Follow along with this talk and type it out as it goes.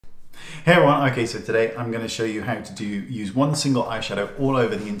Hey everyone, okay, so today I'm going to show you how to use one single eyeshadow all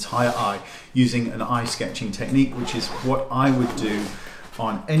over the entire eye using an eye sketching technique, which is what I would do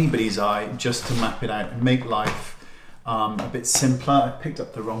on anybody's eye just to map it out and make life a bit simpler. I picked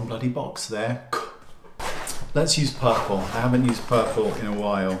up the wrong bloody box there. Let's use purple. I haven't used purple in a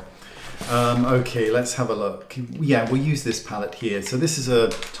while. Okay, let's have a look. Yeah, we'll use this palette here. So this is a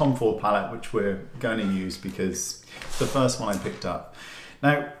Tom Ford palette, which we're going to use because it's the first one I picked up.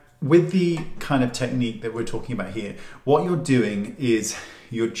 Now, with the kind of technique that we're talking about here, what you're doing is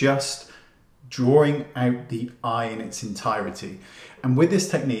you're just drawing out the eye in its entirety. And with this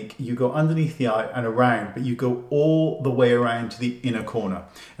technique, you go underneath the eye and around, but you go all the way around to the inner corner.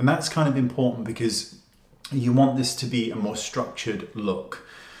 And that's kind of important because you want this to be a more structured look.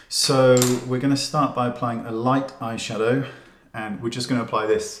 So we're going to start by applying a light eyeshadow, and we're just going to apply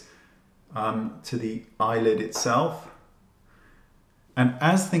this to the eyelid itself. And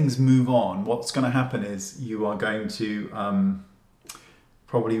as things move on, what's going to happen is you are going to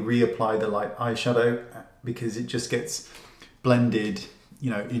probably reapply the light eyeshadow because it just gets blended,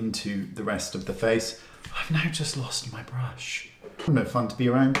 into the rest of the face. I've now just lost my brush. No fun to be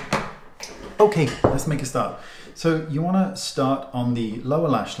around. Okay, let's make a start. So you want to start on the lower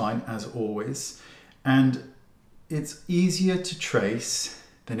lash line as always, and it's easier to trace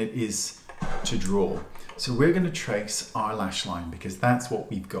than it is to draw. So we're going to trace our lash line because that's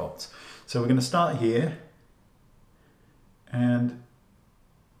what we've got. So we're going to start here. And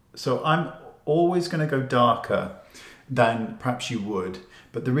so I'm always going to go darker than perhaps you would.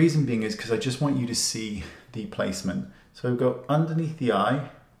 But the reason being is because I just want you to see the placement. So go underneath the eye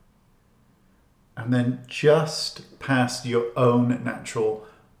and then just past your own natural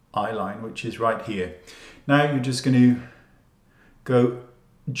eye line, which is right here. Now you're just going to go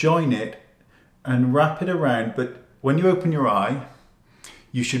join it and wrap it around, but when you open your eye,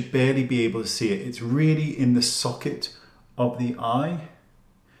 you should barely be able to see it. It's really in the socket of the eye,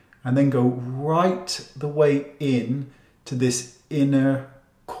 and then go right the way in to this inner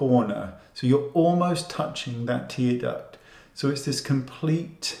corner. So you're almost touching that tear duct. So it's this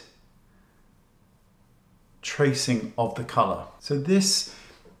complete tracing of the color. So this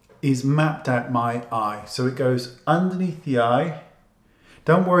is mapped out my eye. So it goes underneath the eye.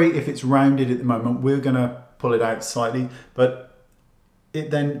 Don't worry if it's rounded at the moment, we're gonna pull it out slightly, but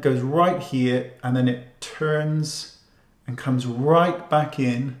it then goes right here and then it turns and comes right back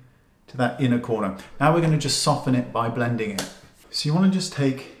in to that inner corner. Now we're gonna just soften it by blending it. So you wanna just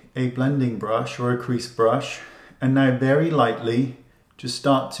take a blending brush or a crease brush and now very lightly just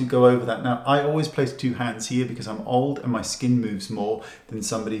start to go over that. Now I always place two hands here because I'm old and my skin moves more than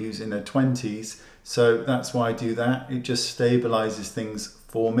somebody who's in their 20s. So that's why I do that. It just stabilizes things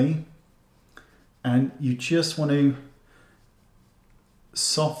for me. And you just want to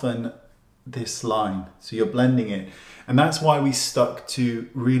soften this line. So you're blending it. And that's why we stuck to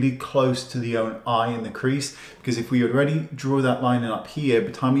really close to the own eye in the crease, because if we already draw that line up here, by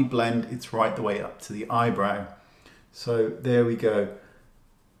the time we blend, it's right the way up to the eyebrow. So there we go.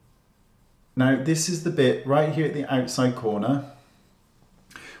 Now this is the bit right here at the outside corner.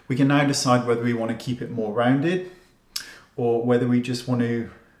 We can now decide whether we want to keep it more rounded or whether we just want to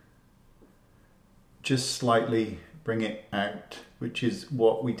just slightly bring it out, which is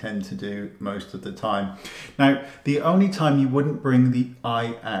what we tend to do most of the time. Now, the only time you wouldn't bring the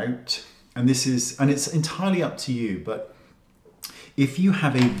eye out, and it's entirely up to you, but if you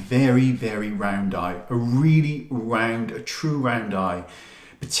have a very, very round eye, a really round, a true round eye,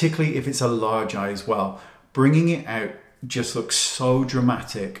 particularly if it's a large eye as well, bringing it out just looks so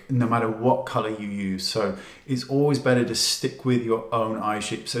dramatic no matter what color you use. So it's always better to stick with your own eye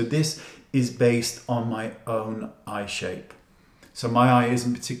shape. So this is based on my own eye shape. So my eye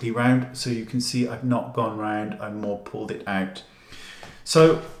isn't particularly round, so you can see I've not gone round, I've more pulled it out.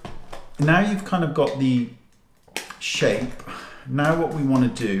 So now you've kind of got the shape. Now what we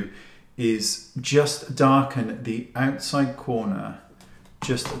want to do is just darken the outside corner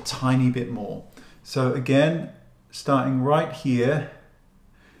just a tiny bit more. So again, starting right here,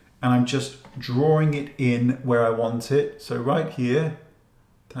 and I'm just drawing it in where I want it. So right here,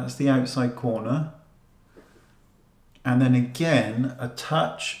 that's the outside corner. And then again, a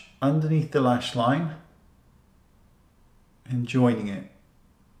touch underneath the lash line and joining it.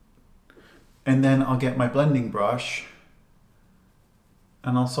 And then I'll get my blending brush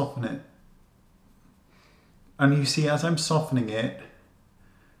and I'll soften it. And you see, as I'm softening it,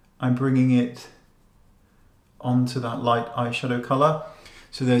 I'm bringing it onto that light eyeshadow color.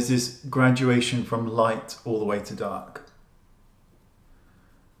 So there's this graduation from light all the way to dark.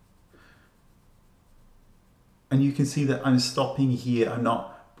 And you can see that I'm stopping here. I'm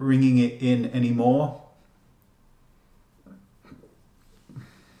not bringing it in anymore.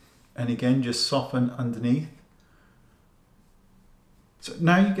 And again, just soften underneath. So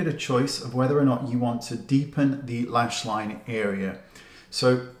now you get a choice of whether or not you want to deepen the lash line area.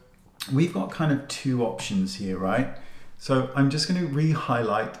 So we've got kind of two options here, right? So I'm just going to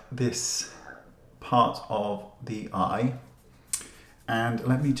re-highlight this part of the eye. And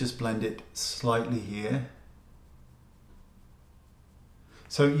let me just blend it slightly here.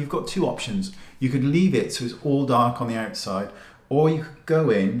 So you've got two options. You could leave it so it's all dark on the outside, or you could go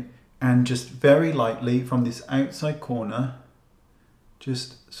in and just very lightly from this outside corner,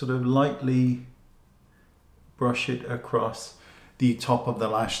 just sort of lightly brush it across the top of the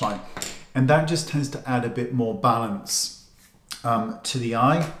lash line. And that just tends to add a bit more balance to the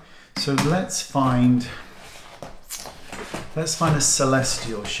eye. So let's find a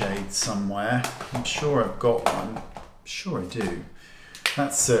celestial shade somewhere. I'm sure I've got one. Sure I do.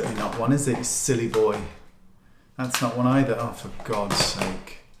 That's certainly not one, is it, you silly boy? That's not one either. Oh, for God's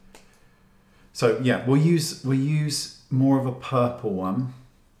sake. So yeah, we'll use more of a purple one.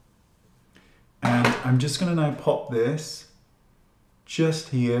 And I'm just going to now pop this just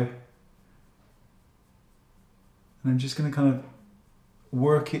here. And I'm just going to kind of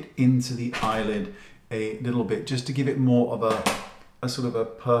work it into the eyelid a little bit, just to give it more of a sort of a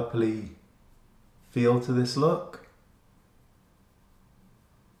purpley feel to this look.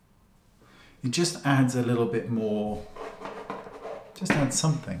 It just adds a little bit more, just adds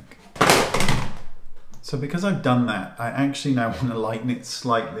something. So because I've done that, I actually now want to lighten it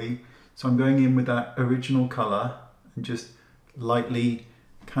slightly. So I'm going in with that original color and just lightly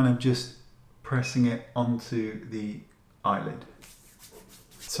kind of just pressing it onto the eyelid.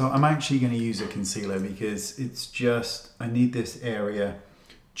 So I'm actually going to use a concealer because it's just, I need this area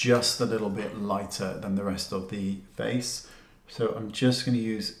just a little bit lighter than the rest of the face. So I'm just going to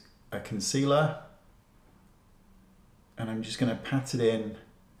use a concealer and I'm just going to pat it in,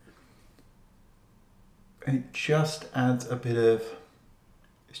 and it just adds a bit of,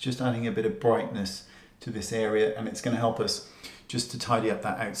 it's just adding a bit of brightness to this area, and it's going to help us just to tidy up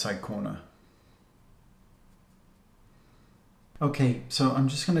that outside corner. Okay, so I'm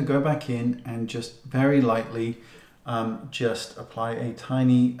just going to go back in and just very lightly just apply a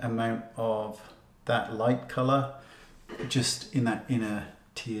tiny amount of that light color just in that inner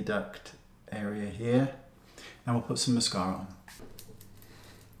tear duct area here, and we'll put some mascara on.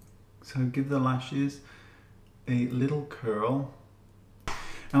 So give the lashes a little curl.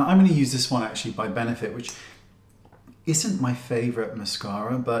 Now I'm going to use this one actually by Benefit, which isn't my favorite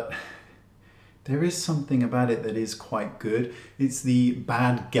mascara, but there is something about it that is quite good. It's the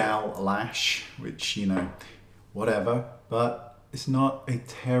Bad Gal Lash, which, you know, whatever, but it's not a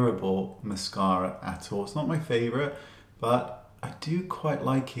terrible mascara at all. It's not my favorite, but I do quite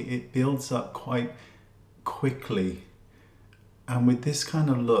like it. It builds up quite quickly. And with this kind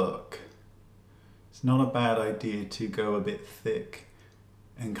of look, it's not a bad idea to go a bit thick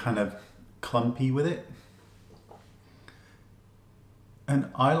and kind of clumpy with it. And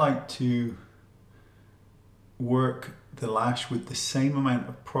I like to work the lash with the same amount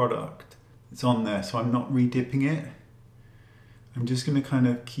of product that's on there, so I'm not re-dipping it. I'm just going to kind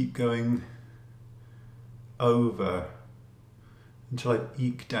of keep going over until I've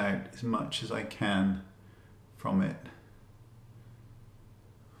eked out as much as I can from it.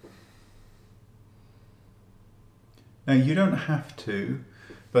 Now you don't have to,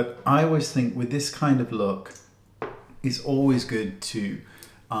 but I always think with this kind of look, it's always good to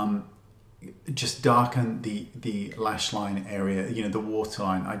just darken the lash line area, you know, the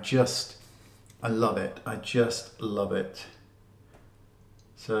waterline. I love it. I just love it.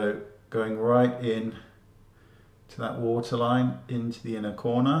 So going right in to that waterline, into the inner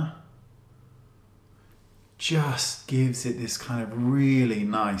corner, just gives it this kind of really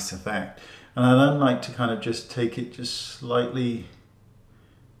nice effect. And I then like to kind of just take it just slightly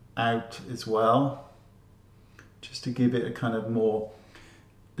out as well, just to give it a kind of more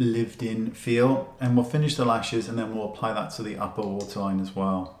lived in feel. And we'll finish the lashes and then we'll apply that to the upper waterline as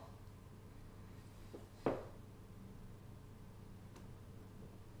well.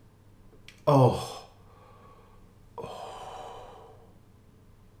 Oh,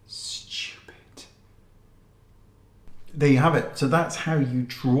 stupid. There you have it. So that's how you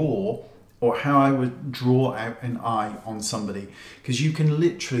draw, or how I would draw out an eye on somebody. Because you can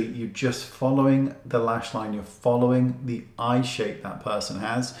literally, you're just following the lash line, you're following the eye shape that person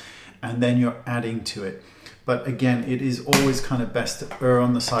has, and then you're adding to it. But again, it is always kind of best to err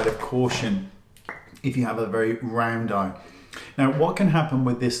on the side of caution if you have a very round eye. Now, what can happen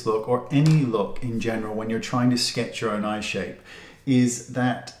with this look, or any look in general, when you're trying to sketch your own eye shape, is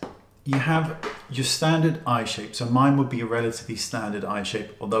that you have your standard eye shape. So mine would be a relatively standard eye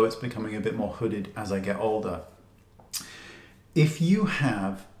shape, although it's becoming a bit more hooded as I get older. If you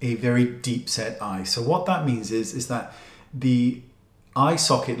have a very deep set eye, so what that means is that the eye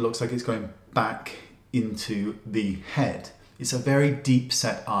socket looks like it's going back into the head. It's a very deep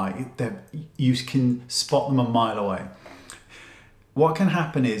set eye. You can spot them a mile away. What can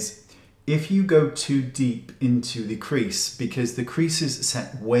happen is if you go too deep into the crease, because the crease is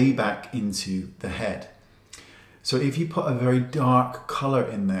set way back into the head. So if you put a very dark color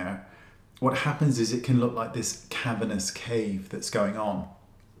in there, what happens is it can look like this cavernous cave that's going on.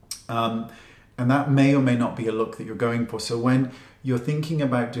 And that may or may not be a look that you're going for. So when you're thinking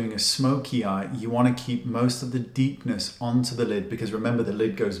about doing a smoky eye, you want to keep most of the deepness onto the lid, because remember the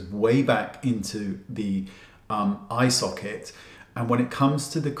lid goes way back into the eye socket. And when it comes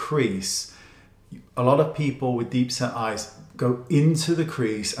to the crease, a lot of people with deep set eyes go into the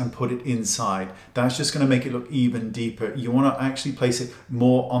crease and put it inside. That's just going to make it look even deeper. You want to actually place it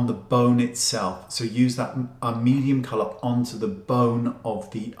more on the bone itself. So use that medium color onto the bone of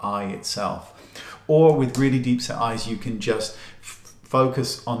the eye itself. Or with really deep set eyes, you can just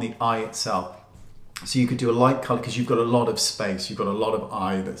focus on the eye itself. So you could do a light color because you've got a lot of space, you've got a lot of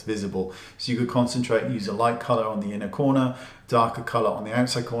eye that's visible. So you could concentrate and use a light color on the inner corner, darker color on the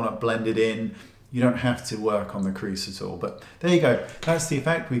outside corner, blend it in. You don't have to work on the crease at all. But there you go, that's the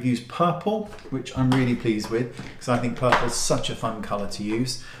effect. We've used purple, which I'm really pleased with because I think purple is such a fun color to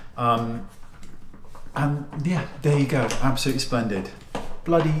use. And yeah, there you go, absolutely splendid.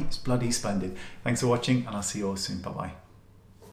 Bloody splendid. Thanks for watching and I'll see you all soon, bye-bye.